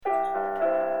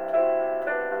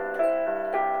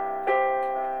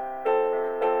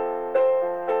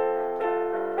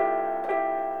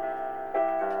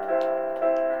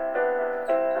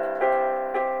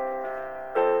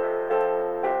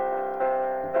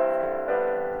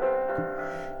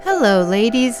Hello,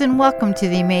 ladies, and welcome to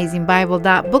the Amazing Bible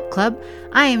Book Club.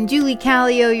 I am Julie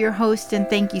Callio, your host, and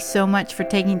thank you so much for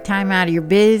taking time out of your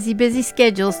busy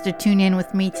schedules to tune in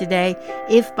with me today.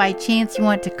 If by chance you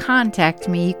want to contact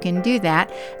me, you can do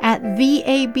that at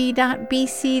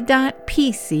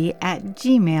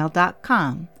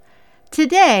vab.bc.pc@gmail.com.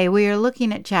 Today, we are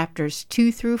looking at chapters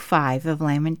 2 through 5 of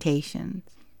Lamentations.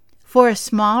 For a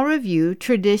small review,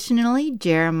 traditionally,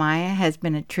 Jeremiah has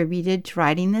been attributed to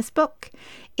writing this book.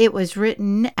 It was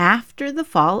written after the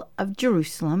fall of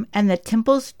Jerusalem and the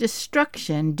temple's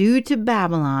destruction due to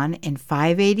Babylon in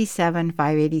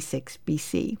 587-586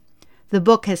 BC. The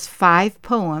book has 5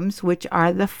 poems, which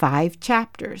are the 5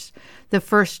 chapters. The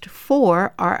first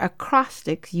 4 are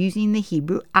acrostics using the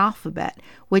Hebrew alphabet,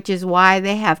 which is why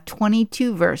they have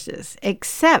 22 verses,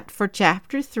 except for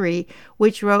chapter 3,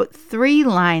 which wrote 3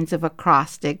 lines of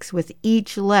acrostics with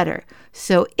each letter,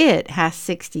 so it has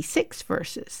 66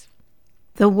 verses.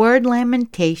 The word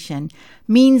lamentation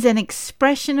means an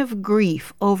expression of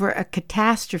grief over a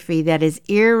catastrophe that is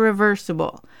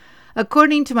irreversible.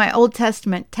 According to my Old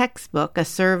Testament textbook, A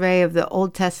Survey of the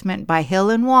Old Testament by Hill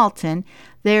and Walton,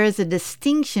 there is a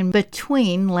distinction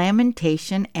between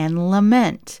lamentation and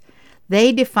lament.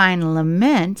 They define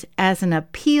lament as an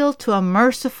appeal to a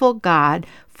merciful God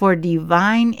for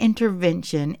divine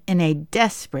intervention in a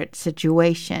desperate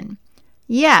situation.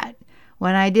 Yet,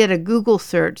 when I did a Google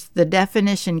search, the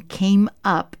definition came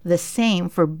up the same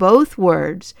for both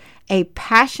words, a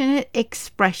passionate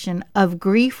expression of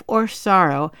grief or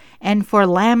sorrow, and for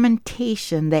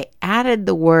lamentation they added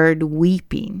the word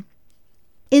weeping.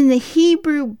 In the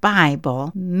Hebrew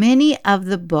Bible, many of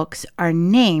the books are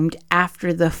named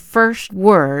after the first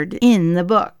word in the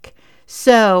book.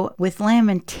 So, with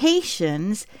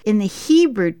Lamentations, in the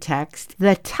Hebrew text,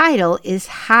 the title is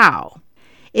How.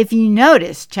 If you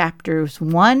notice, chapters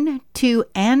 1, 2,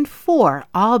 and 4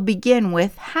 all begin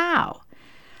with how.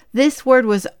 This word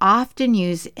was often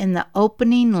used in the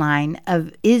opening line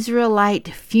of Israelite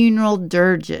funeral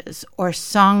dirges, or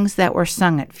songs that were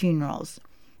sung at funerals.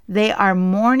 They are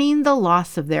mourning the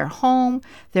loss of their home,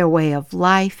 their way of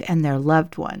life, and their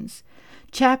loved ones.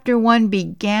 Chapter 1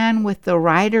 began with the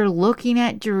writer looking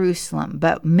at Jerusalem,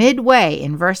 but midway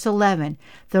in verse 11,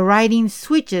 the writing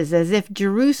switches as if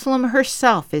Jerusalem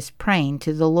herself is praying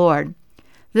to the Lord.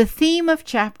 The theme of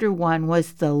chapter 1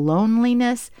 was the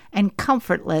loneliness and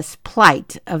comfortless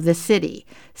plight of the city,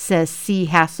 says C.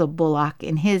 Hassel Bullock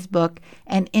in his book,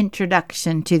 An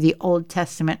Introduction to the Old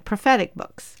Testament Prophetic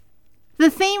Books. The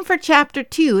theme for chapter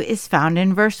 2 is found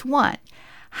in verse 1.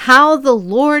 How the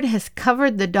Lord has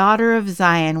covered the daughter of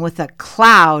Zion with a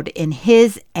cloud in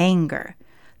his anger.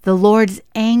 The Lord's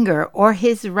anger or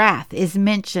his wrath is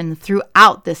mentioned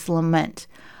throughout this lament.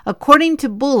 According to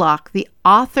Bullock, the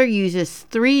author uses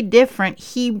 3 different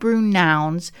Hebrew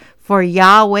nouns for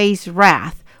Yahweh's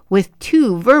wrath with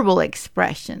 2 verbal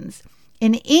expressions.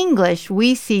 In English,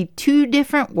 we see 2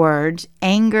 different words,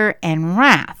 anger and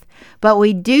wrath. But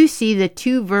we do see the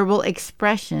 2 verbal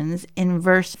expressions in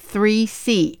verse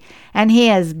 3c. And he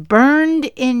has burned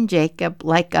in Jacob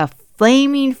like a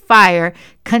flaming fire,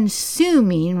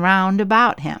 consuming round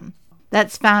about him.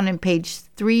 That's found in page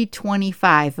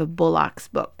 325 of Bullock's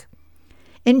book.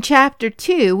 In chapter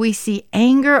 2, we see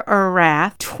anger or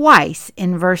wrath twice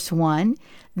in verse 1,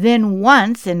 then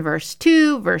once in verse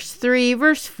 2, verse 3,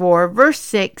 verse 4, verse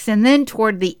 6, and then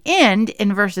toward the end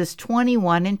in verses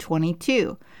 21 and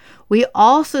 22. We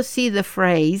also see the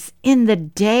phrase, in the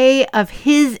day of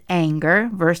his anger,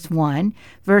 verse 1,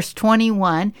 verse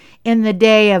 21, in the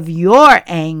day of your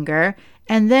anger,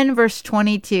 and then verse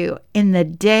 22, in the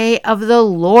day of the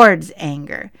Lord's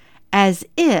anger, as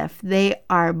if they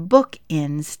are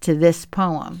bookends to this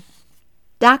poem.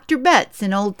 Dr. Betts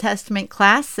in Old Testament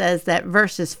class says that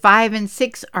verses 5 and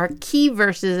 6 are key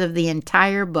verses of the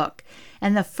entire book.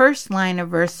 And the first line of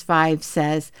verse 5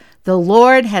 says, the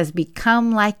Lord has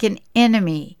become like an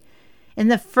enemy. In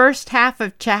the first half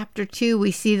of chapter 2, we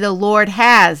see the Lord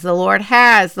has, the Lord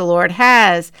has, the Lord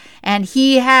has, and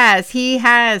he has, he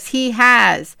has, he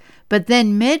has. But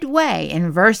then midway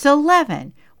in verse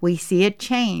 11, we see a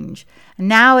change.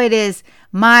 Now it is,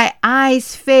 my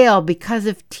eyes fail because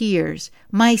of tears,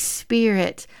 my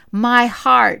spirit, my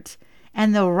heart.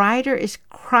 And the writer is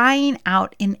crying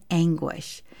out in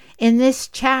anguish. In this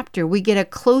chapter, we get a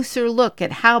closer look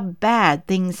at how bad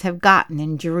things have gotten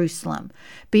in Jerusalem.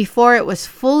 Before it was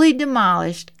fully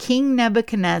demolished, King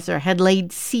Nebuchadnezzar had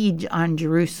laid siege on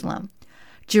Jerusalem.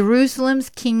 Jerusalem's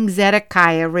King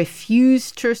Zedekiah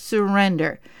refused to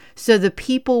surrender, so the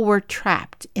people were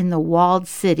trapped in the walled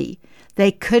city.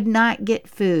 They could not get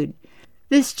food.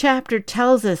 This chapter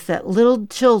tells us that little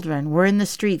children were in the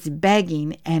streets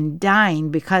begging and dying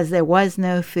because there was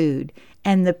no food,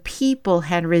 and the people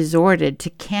had resorted to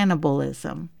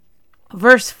cannibalism.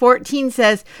 Verse 14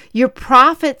 says, "Your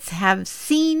prophets have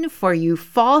seen for you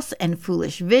false and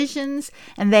foolish visions,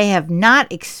 and they have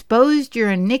not exposed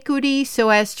your iniquity so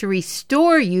as to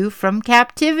restore you from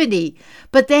captivity,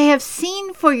 but they have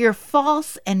seen for your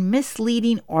false and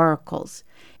misleading oracles."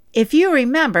 If you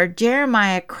remember,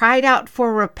 Jeremiah cried out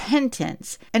for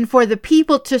repentance and for the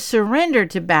people to surrender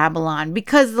to Babylon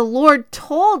because the Lord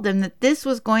told them that this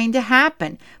was going to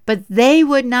happen, but they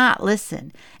would not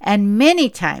listen. And many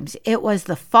times it was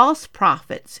the false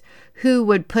prophets who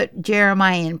would put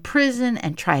Jeremiah in prison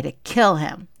and try to kill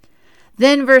him.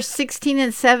 Then verse 16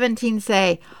 and 17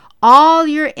 say, "All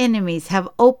your enemies have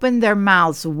opened their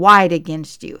mouths wide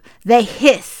against you. They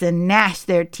hiss and gnash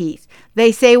their teeth.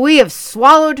 They say, 'We have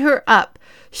swallowed her up.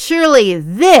 Surely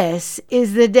this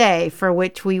is the day for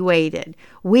which we waited.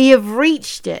 We have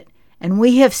reached it, and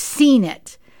we have seen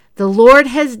it. The Lord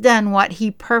has done what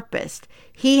he purposed.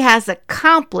 He has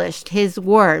accomplished his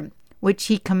word, which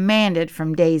he commanded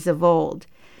from days of old.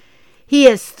 He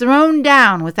has thrown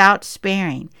down without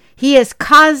sparing. He has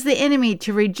caused the enemy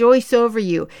to rejoice over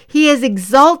you. He has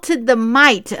exalted the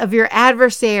might of your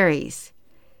adversaries."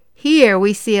 Here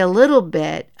we see a little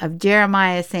bit of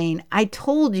Jeremiah saying, "I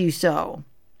told you so."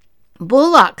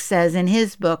 Bullock says in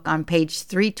his book on page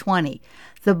 320,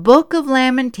 "The book of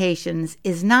Lamentations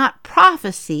is not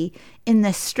prophecy in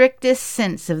the strictest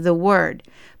sense of the word,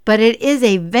 but it is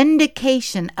a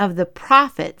vindication of the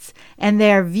prophets and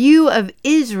their view of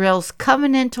Israel's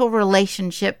covenantal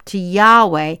relationship to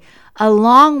Yahweh,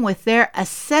 along with their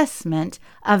assessment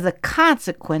of the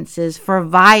consequences for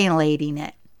violating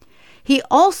it." He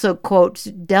also quotes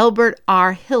Delbert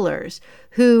R. Hillers,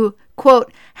 who,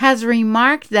 quote, "has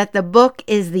remarked that the book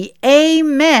is the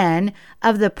amen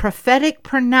of the prophetic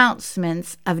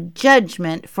pronouncements of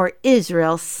judgment for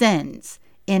Israel's sins,"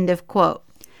 end of quote.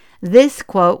 This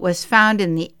quote was found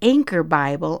in the Anchor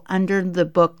Bible under the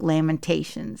book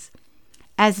Lamentations.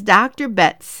 As Dr.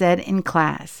 Betts said in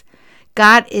class,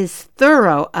 God is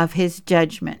thorough of his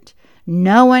judgment.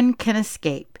 No one can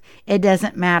escape. It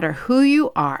doesn't matter who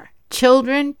you are.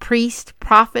 Children, priests,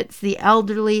 prophets, the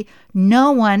elderly, no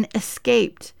one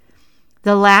escaped.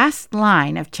 The last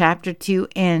line of chapter 2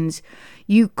 ends,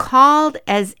 "You called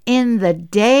as in the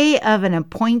day of an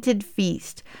appointed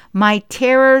feast, my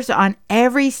terrors on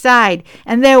every side,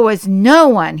 and there was no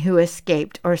one who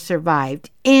escaped or survived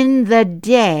in the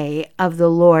day of the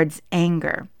Lord's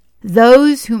anger.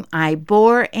 Those whom I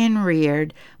bore and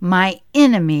reared, my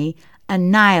enemy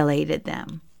annihilated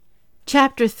them."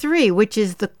 Chapter 3, which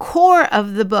is the core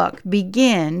of the book,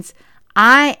 begins,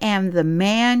 "I am the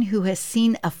man who has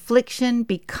seen affliction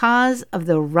because of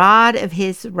the rod of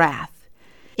his wrath."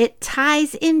 It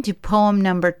ties into poem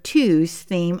number 2's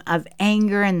theme of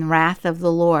anger and wrath of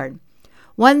the Lord.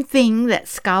 One thing that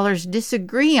scholars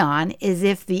disagree on is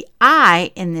if the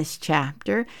I in this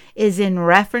chapter is in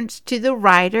reference to the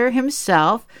writer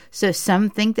himself, so some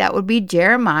think that would be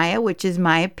Jeremiah, which is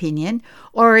my opinion,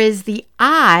 or is the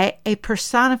I a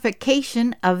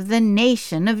personification of the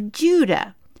nation of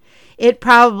Judah? It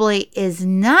probably is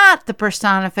not the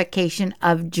personification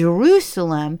of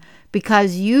Jerusalem,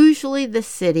 because usually the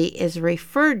city is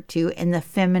referred to in the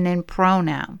feminine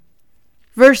pronoun.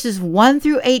 Verses 1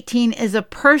 through 18 is a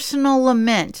personal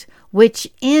lament, which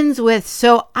ends with,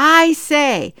 "So I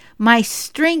say, my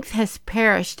strength has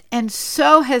perished, and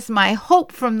so has my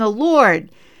hope from the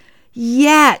Lord."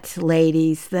 Yet,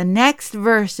 ladies, the next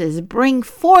verses bring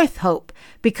forth hope,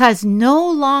 because no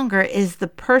longer is the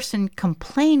person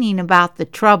complaining about the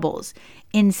troubles.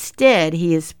 Instead,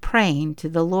 he is praying to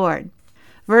the Lord.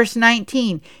 Verse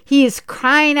 19, he is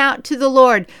crying out to the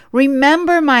Lord,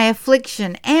 "Remember my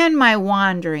affliction and my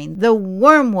wandering, the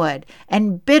wormwood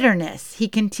and bitterness." He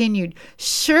continued,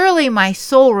 "Surely my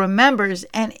soul remembers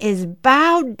and is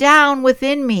bowed down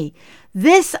within me.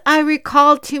 This I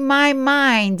recall to my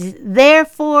mind,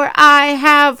 therefore I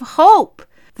have hope.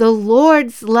 The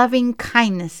Lord's loving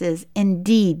kindnesses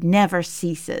indeed never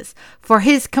ceases, for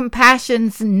his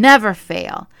compassions never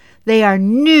fail. They are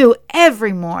new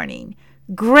every morning.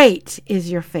 Great is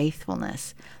your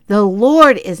faithfulness. The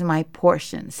Lord is my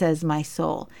portion, says my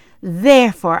soul.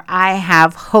 Therefore I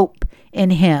have hope in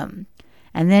him."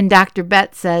 And then Dr.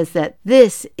 Betts says that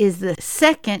this is the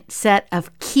second set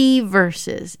of key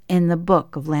verses in the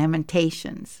book of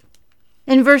Lamentations.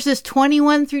 In verses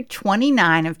 21 through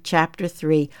 29 of chapter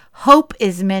 3, hope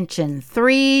is mentioned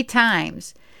 3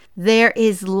 times. There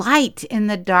is light in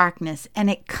the darkness, and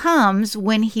it comes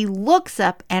when he looks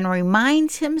up and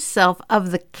reminds himself of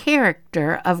the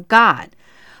character of God.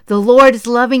 The Lord's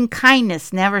loving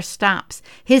kindness never stops.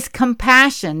 His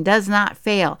compassion does not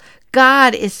fail.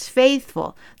 God is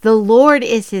faithful. The Lord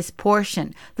is his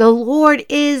portion. The Lord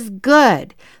is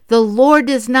good. The Lord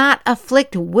does not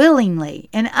afflict willingly.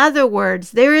 In other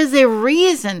words, there is a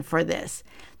reason for this.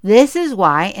 This is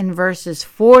why in verses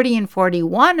 40 and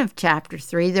 41 of chapter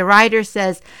 3, the writer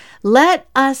says, "Let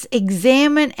us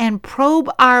examine and probe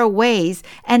our ways,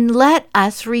 and let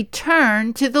us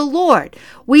return to the Lord.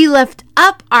 We lift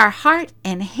up our heart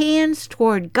and hands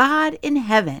toward God in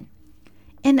heaven."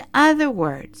 In other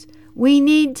words, we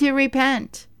need to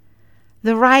repent.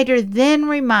 The writer then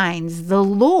reminds the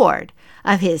Lord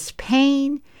of his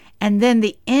pain, and then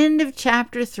the end of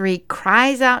chapter 3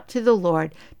 cries out to the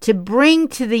Lord to bring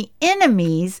to the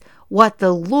enemies what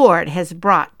the Lord has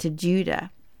brought to Judah.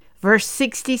 Verse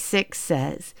 66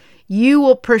 says, "You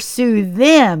will pursue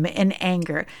them in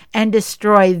anger and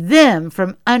destroy them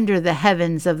from under the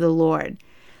heavens of the Lord."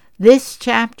 This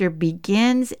chapter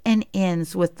begins and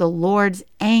ends with the Lord's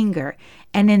anger,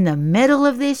 and in the middle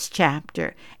of this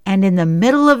chapter and in the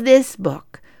middle of this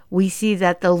book, we see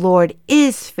that the Lord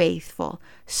is faithful,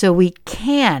 so we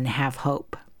can have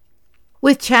hope.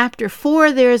 With chapter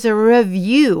 4, there is a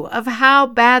review of how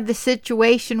bad the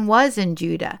situation was in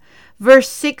Judah. Verse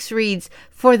 6 reads,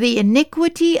 "For the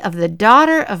iniquity of the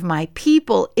daughter of my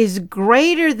people is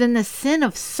greater than the sin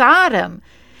of Sodom."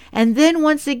 And then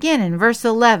once again in verse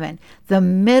 11, the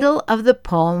middle of the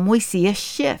poem, we see a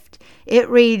shift. It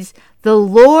reads, "The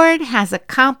Lord has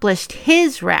accomplished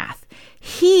his wrath.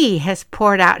 He has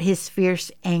poured out his fierce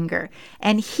anger,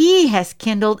 and he has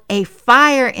kindled a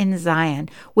fire in Zion,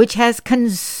 which has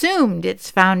consumed its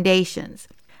foundations."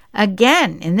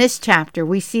 Again, in this chapter,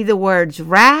 we see the words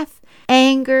wrath,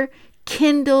 anger,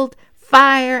 kindled,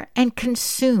 fire, and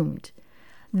consumed.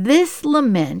 This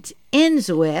lament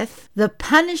ends with, "The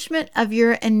punishment of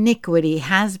your iniquity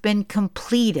has been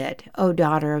completed, O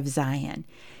daughter of Zion.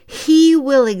 He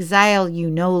will exile you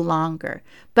no longer,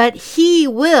 but he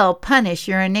will punish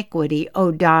your iniquity,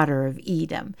 O daughter of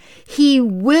Edom. He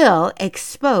will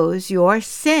expose your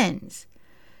sins."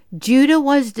 Judah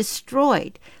was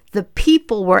destroyed. The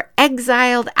people were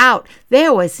exiled out.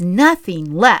 There was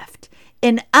nothing left.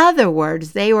 In other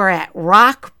words, they were at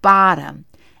rock bottom.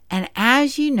 And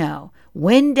as you know,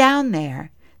 when down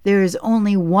there is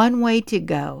only one way to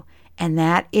go, and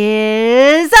that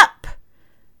is up.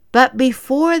 But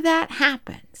before that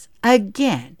happens,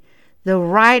 again, the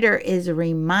writer is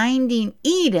reminding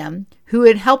Edom, who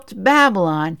had helped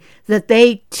Babylon, that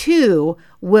they too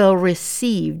will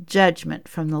receive judgment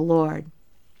from the Lord.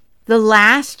 The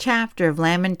last chapter of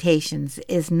Lamentations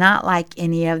is not like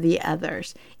any of the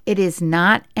others. It is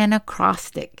not an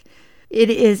acrostic. It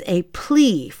is a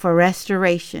plea for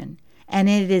restoration, and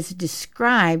it is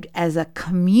described as a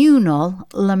communal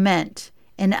lament.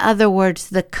 In other words,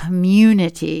 the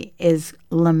community is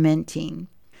lamenting.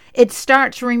 It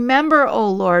starts, "Remember, O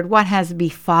Lord, what has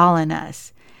befallen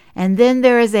us." And then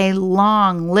there is a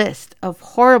long list of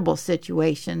horrible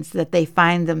situations that they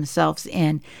find themselves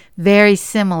in, very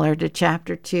similar to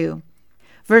chapter 2.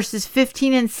 Verses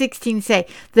 15 and 16 say,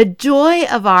 "The joy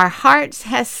of our hearts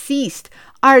has ceased.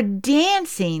 Our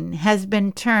dancing has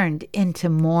been turned into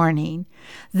mourning.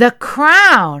 The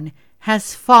crown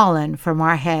has fallen from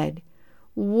our head.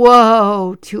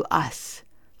 Woe to us,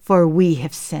 for we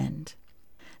have sinned."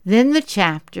 Then the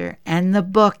chapter and the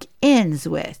book ends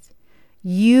with,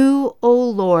 "You, O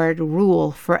Lord,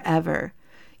 rule forever.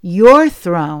 Your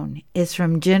throne is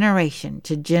from generation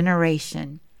to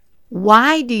generation.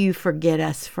 Why do you forget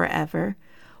us forever?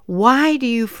 Why do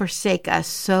you forsake us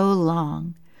so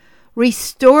long?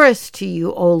 Restore us to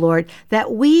you, O Lord,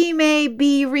 that we may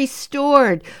be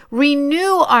restored.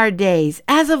 Renew our days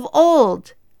as of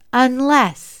old,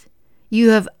 unless you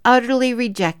have utterly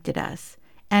rejected us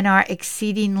and are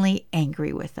exceedingly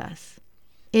angry with us."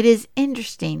 It is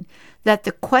interesting that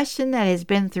the question that has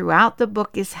been throughout the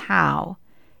book is how,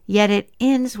 yet it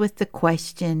ends with the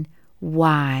question,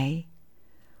 why?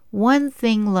 One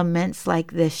thing laments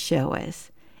like this show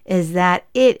us is that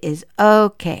it is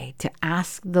okay to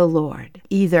ask the Lord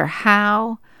either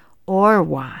how or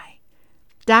why.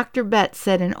 Dr. Betts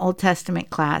said in Old Testament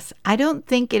class, "I don't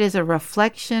think it is a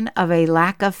reflection of a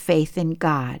lack of faith in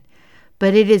God,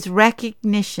 but it is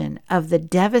recognition of the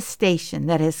devastation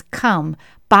that has come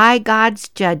by God's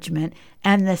judgment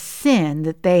and the sin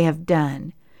that they have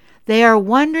done. They are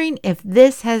wondering if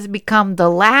this has become the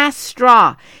last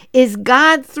straw. Is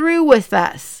God through with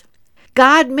us?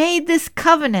 God made this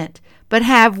covenant, But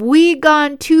have we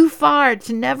gone too far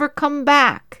to never come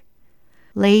back?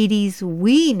 Ladies,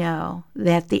 we know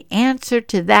that the answer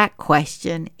to that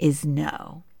question is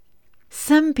no.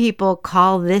 Some people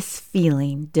call this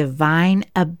feeling divine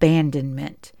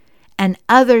abandonment, and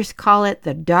others call it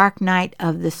the dark night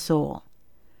of the soul.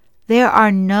 There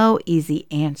are no easy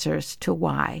answers to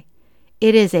why.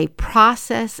 It is a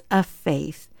process of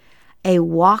faith, a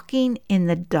walking in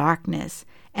the darkness.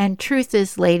 And truth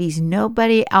is, ladies,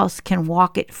 nobody else can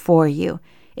walk it for you.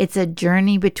 It's a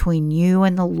journey between you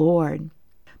and the Lord.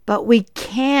 But we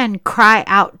can cry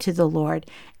out to the Lord,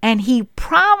 and He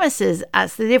promises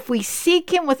us that if we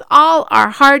seek Him with all our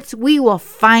hearts, we will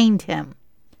find Him.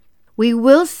 We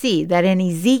will see that in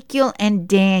Ezekiel and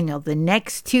Daniel, the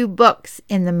next two books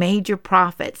in the major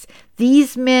prophets,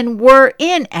 these men were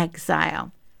in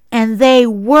exile, and they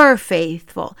were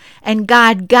faithful, and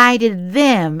God guided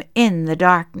them in the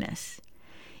darkness.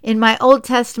 In my Old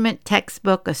Testament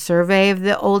textbook, A Survey of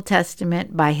the Old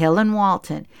Testament by Helen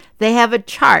Walton, they have a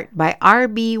chart by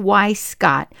R.B.Y.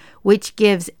 Scott, which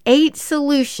gives 8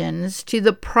 solutions to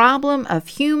the problem of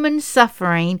human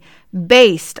suffering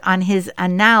based on his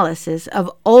analysis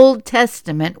of Old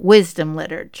Testament wisdom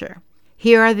literature.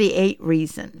 Here are the 8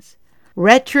 reasons.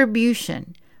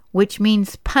 Retribution, which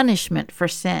means punishment for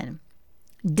sin.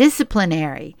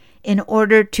 Disciplinary, in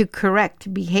order to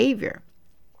correct behavior.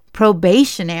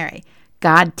 Probationary,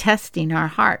 God testing our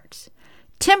hearts.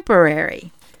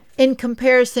 Temporary, in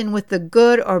comparison with the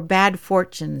good or bad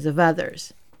fortunes of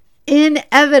others.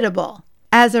 Inevitable,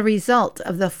 as a result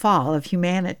of the fall of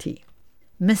humanity.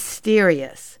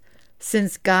 Mysterious,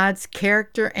 since God's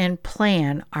character and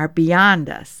plan are beyond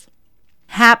us.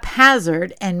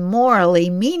 Haphazard and morally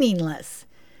meaningless,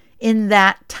 in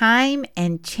that time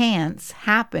and chance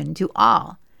happen to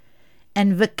all.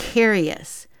 And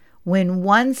vicarious, when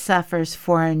one suffers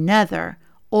for another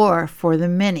or for the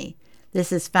many.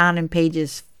 This is found in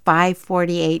pages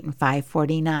 548 and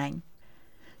 549.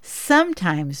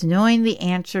 Sometimes knowing the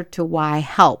answer to why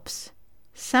helps,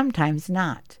 sometimes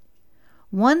not.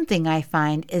 One thing I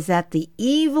find is that the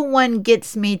evil one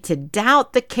gets me to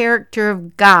doubt the character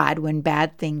of God when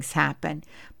bad things happen.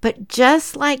 But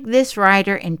just like this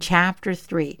writer in chapter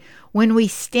 3, when we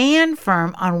stand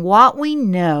firm on what we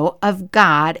know of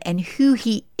God and who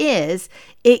He is,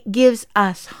 it gives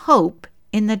us hope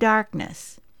in the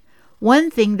darkness.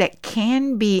 One thing that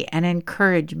can be an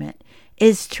encouragement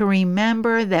is to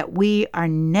remember that we are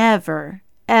never,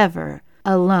 ever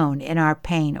alone in our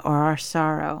pain or our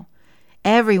sorrow.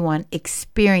 Everyone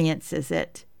experiences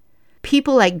it.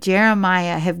 People like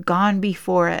Jeremiah have gone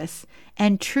before us,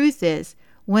 and truth is,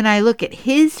 when I look at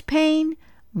his pain,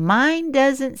 mine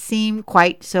doesn't seem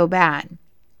quite so bad.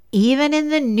 Even in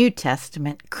the New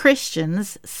Testament,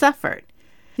 Christians suffered.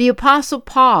 The Apostle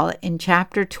Paul in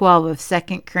chapter 12 of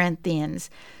 2 Corinthians,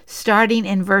 starting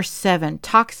in verse 7,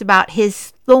 talks about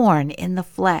his thorn in the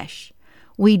flesh.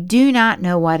 We do not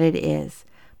know what it is,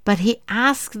 but he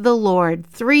asked the Lord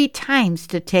 3 times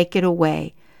to take it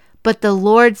away. But the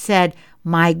Lord said,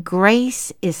 "My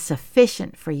grace is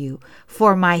sufficient for you,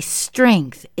 for my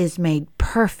strength is made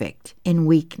perfect in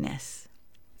weakness."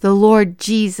 The Lord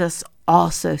Jesus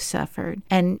also suffered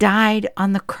and died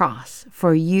on the cross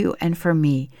for you and for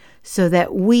me so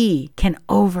that we can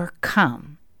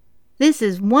overcome. This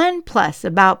is one plus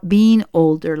about being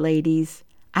older, ladies.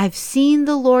 I've seen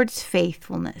the Lord's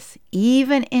faithfulness,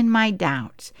 even in my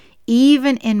doubts,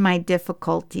 even in my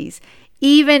difficulties,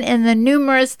 even in the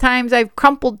numerous times I've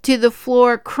crumpled to the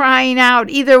floor crying out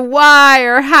either why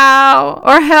or how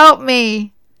or help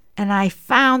me. And I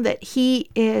found that He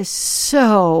is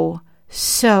so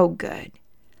good.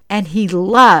 And He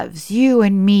loves you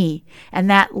and me. And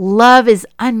that love is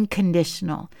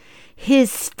unconditional.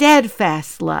 His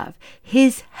steadfast love,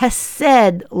 His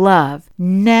hesed love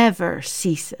never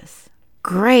ceases.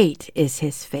 Great is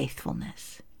His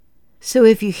faithfulness. So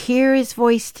if you hear His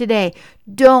voice today,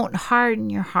 don't harden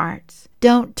your hearts.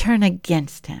 Don't turn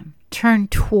against Him. Turn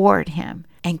toward Him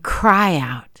and cry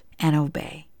out and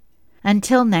obey.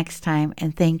 Until next time,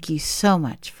 and thank you so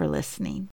much for listening.